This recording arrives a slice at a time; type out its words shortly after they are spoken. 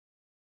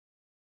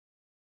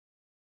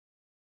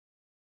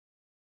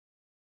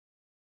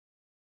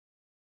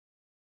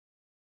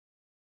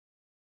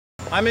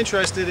I'm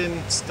interested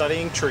in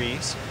studying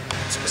trees.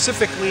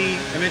 Specifically,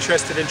 I'm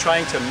interested in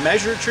trying to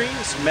measure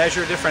trees,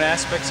 measure different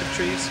aspects of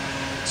trees.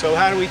 So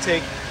how do we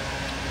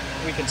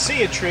can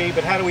see a tree,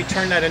 but how do we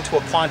turn that into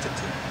a quantity?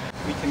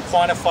 We can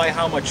quantify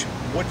how much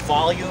wood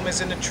volume is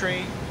in a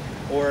tree,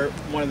 or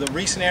one of the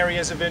recent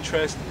areas of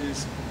interest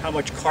is how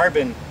much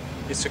carbon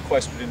is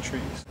sequestered in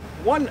trees.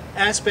 One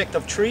aspect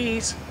of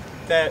trees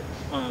that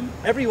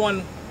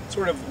everyone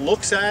sort of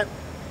looks at,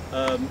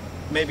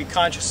 maybe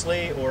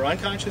consciously or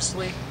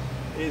unconsciously,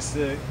 is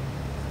the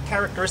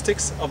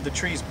characteristics of the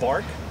tree's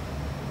bark.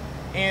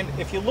 And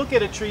if you look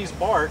at a tree's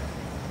bark,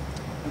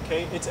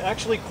 okay, it's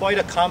actually quite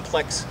a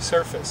complex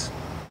surface.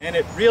 And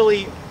it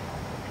really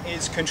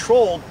is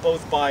controlled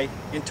both by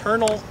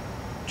internal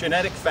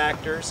genetic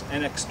factors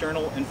and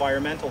external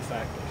environmental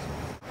factors.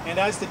 And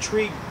as the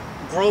tree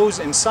grows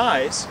in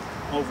size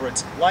over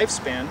its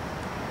lifespan,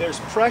 there's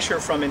pressure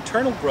from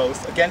internal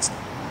growth against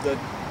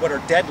what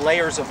are dead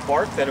layers of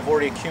bark that have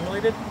already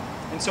accumulated.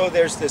 And so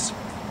there's this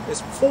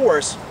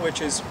force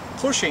which is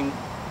pushing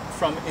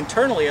from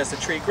internally as the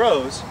tree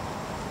grows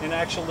and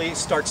actually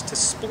starts to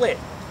split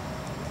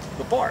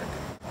the bark.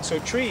 So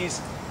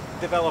trees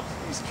develop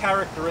these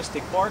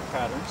characteristic bark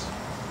patterns,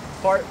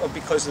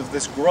 because of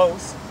this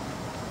growth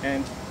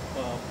and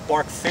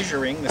bark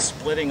fissuring, the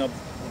splitting of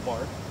the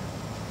bark.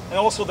 And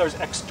also there's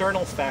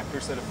external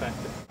factors that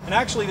affect it. And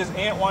actually this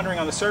ant wandering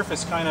on the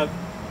surface kind of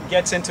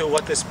gets into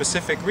what this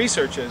specific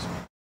research is.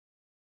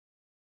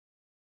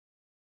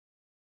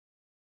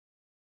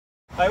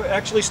 I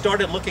actually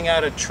started looking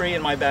at a tree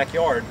in my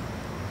backyard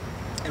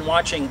and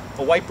watching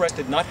a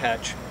white-breasted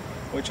nuthatch,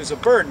 which is a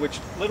bird which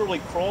literally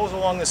crawls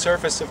along the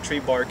surface of tree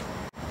bark,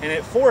 and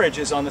it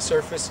forages on the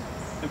surface,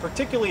 and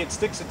particularly it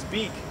sticks its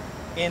beak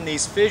in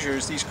these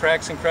fissures, these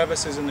cracks and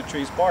crevices in the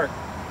tree's bark,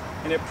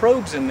 and it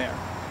probes in there.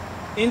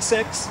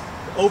 Insects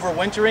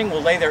overwintering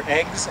will lay their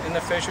eggs in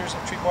the fissures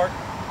of tree bark.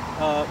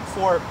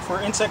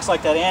 For insects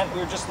like that ant we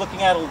were just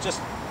looking at,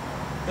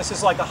 this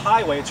is like a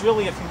highway. It's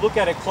really, if you look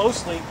at it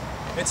closely,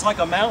 it's like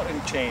a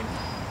mountain chain.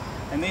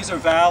 And these are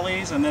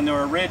valleys, and then there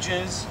are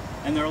ridges,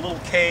 and there are little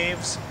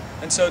caves.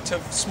 And so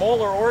to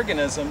smaller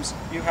organisms,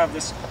 you have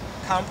this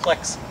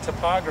complex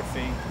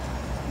topography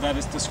that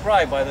is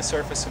described by the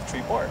surface of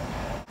tree bark.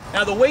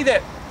 Now the way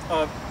that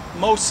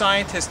most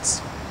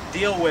scientists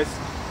deal with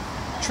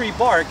tree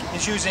bark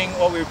is using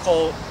what we would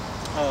call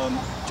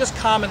just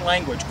common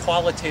language,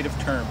 qualitative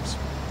terms.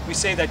 We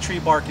say that tree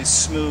bark is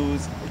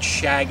smooth, it's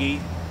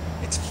shaggy,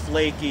 it's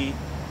flaky,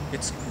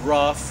 it's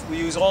rough. We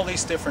use all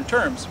these different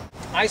terms.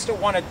 I still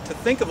wanted to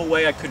think of a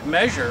way I could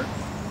measure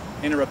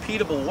in a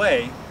repeatable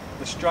way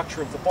the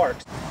structure of the bark.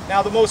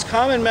 Now the most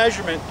common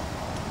measurement,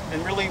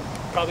 and really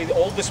probably the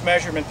oldest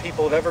measurement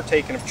people have ever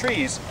taken of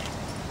trees,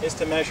 is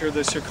to measure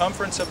the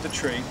circumference of the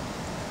tree.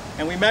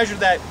 And we measure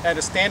that at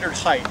a standard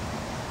height,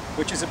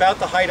 which is about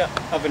the height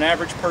of an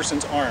average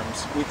person's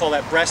arms. We call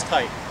that breast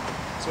height.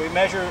 So we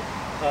measure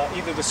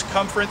either the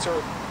circumference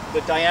or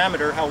the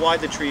diameter, how wide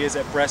the tree is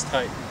at breast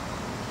height.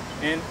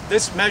 And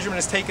this measurement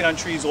is taken on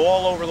trees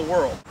all over the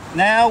world.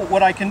 Now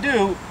what I can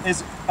do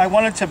is I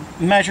wanted to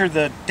measure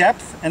the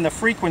depth and the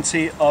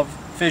frequency of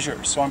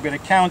fissures. So I'm going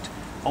to count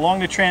along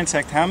the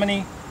transect how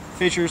many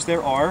fissures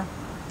there are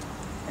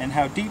and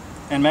how deep,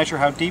 and measure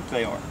how deep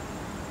they are.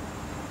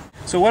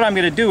 So what I'm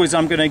going to do is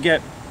I'm going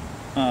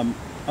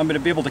to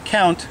be able to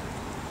count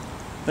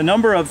the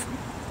number of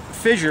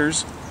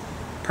fissures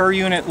per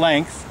unit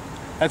length.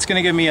 That's going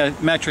to give me a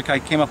metric I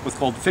came up with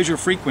called fissure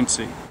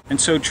frequency. And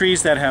so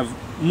trees that have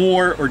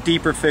more or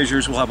deeper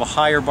fissures will have a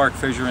higher bark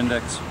fissure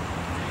index,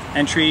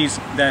 and trees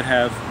that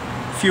have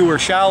fewer,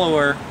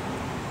 shallower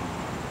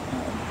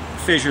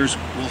fissures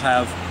will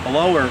have a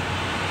lower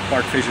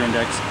bark fissure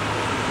index,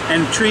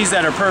 and trees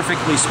that are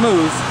perfectly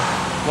smooth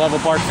will have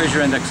a bark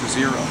fissure index of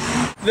 0.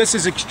 This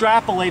is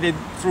extrapolated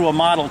through a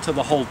model to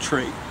the whole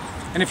tree.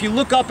 And if you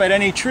look up at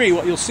any tree,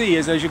 what you'll see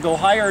is as you go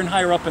higher and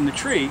higher up in the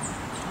tree,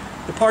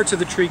 the parts of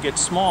the tree get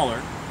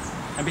smaller,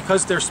 and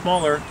because they're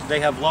smaller,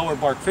 they have lower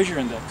bark fissure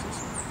indexes.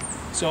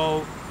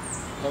 So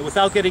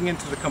without getting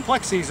into the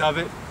complexities of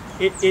it,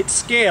 it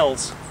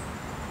scales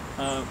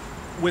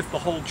with the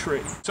whole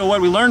tree. So what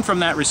we learned from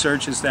that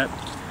research is that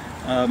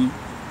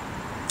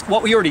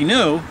what we already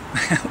knew,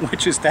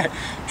 which is that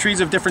trees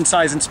of different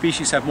size and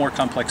species have more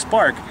complex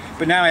bark,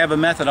 but now I have a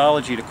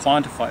methodology to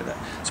quantify that.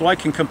 So I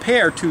can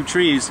compare two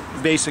trees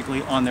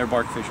basically on their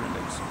bark fissure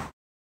index.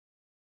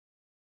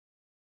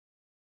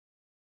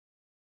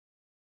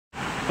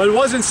 But it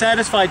wasn't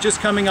satisfied just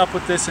coming up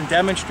with this and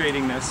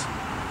demonstrating this.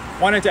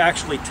 Wanted to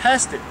actually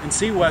test it and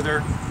see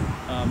whether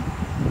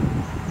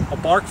a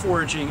bark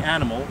foraging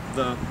animal,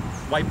 the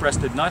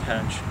white-breasted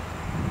nuthatch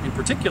in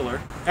particular,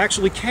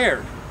 actually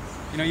cared.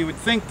 You know, you would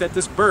think that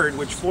this bird,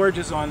 which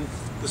forages on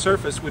the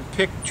surface, would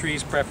pick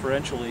trees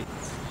preferentially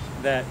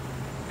that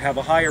have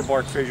a higher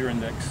bark fissure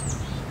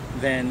index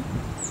than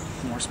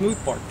more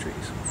smooth bark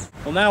trees.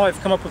 Well, now I've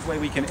come up with a way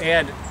we can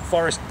add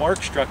forest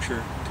bark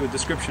structure to a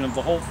description of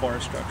the whole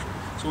forest structure.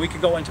 So we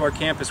could go into our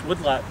campus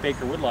woodlot,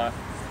 Baker woodlot,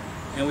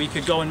 and we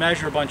could go and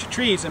measure a bunch of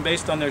trees, and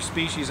based on their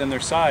species and their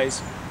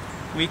size,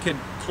 we could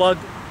plug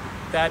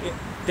that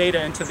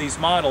data into these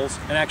models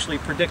and actually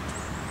predict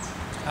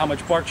how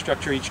much bark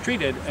structure each tree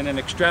did, and then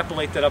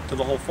extrapolate that up to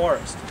the whole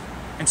forest.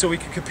 And so we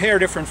could compare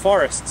different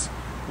forests,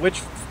 which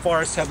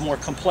forests have more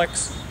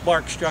complex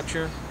bark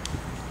structure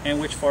and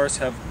which forests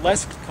have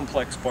less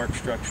complex bark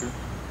structure.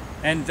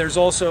 And there's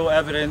also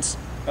evidence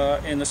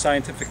in the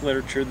scientific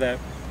literature that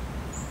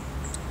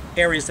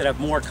areas that have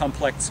more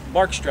complex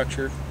bark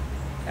structure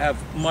have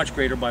much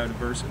greater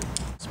biodiversity.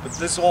 But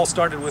this all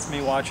started with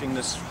me watching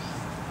this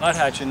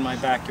nuthatch in my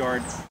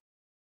backyard.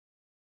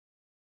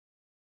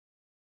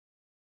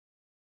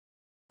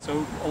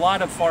 So a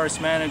lot of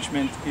forest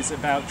management is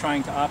about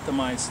trying to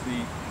optimize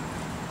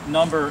the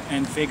number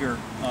and vigor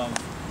of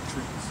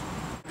trees.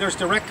 There's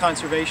direct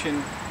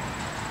conservation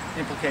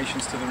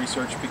implications to the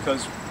research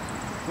because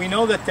we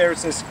know that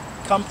there's this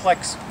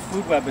complex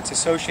food web that's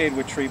associated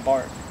with tree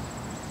bark,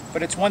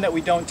 but it's one that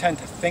we don't tend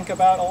to think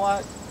about a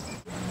lot.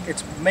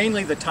 It's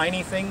mainly the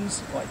tiny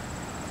things, like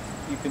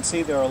you can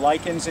see there are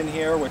lichens in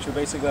here, which are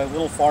basically like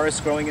little forests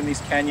growing in these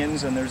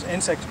canyons, and there's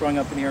insects growing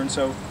up in here, and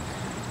so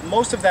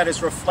most of that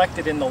is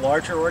reflected in the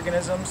larger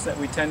organisms that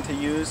we tend to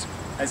use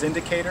as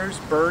indicators.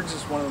 Birds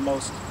is one of the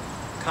most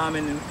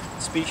common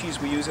species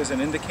we use as an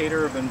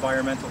indicator of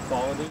environmental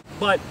quality.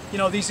 But, you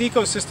know, these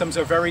ecosystems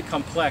are very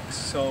complex,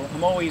 so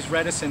I'm always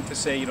reticent to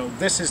say, you know,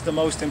 this is the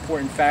most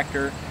important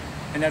factor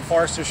and that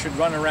foresters should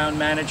run around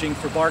managing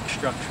for bark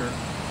structure.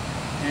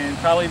 And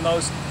probably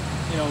most,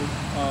 you know,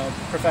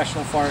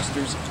 professional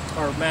foresters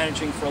are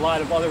managing for a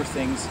lot of other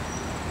things.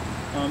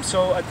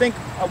 So I think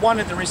I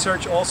wanted the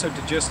research also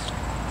to just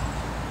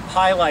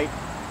highlight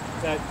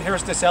that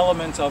here's this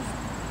element of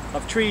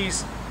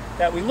trees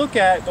that we look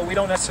at, but we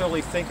don't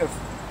necessarily think of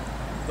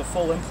the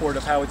full import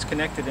of how it's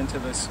connected into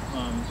this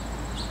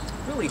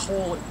really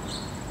whole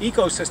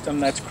ecosystem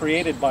that's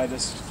created by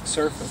this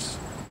surface.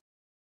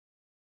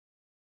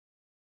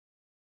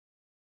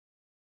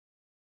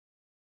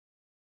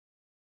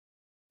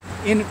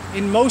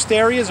 In most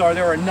areas, are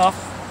there enough,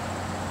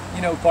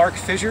 you know, bark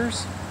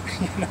fissures?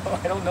 You know,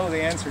 I don't know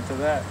the answer to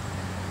that.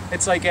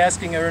 It's like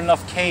asking, are there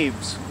enough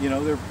caves? You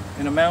know, they're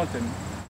in a mountain.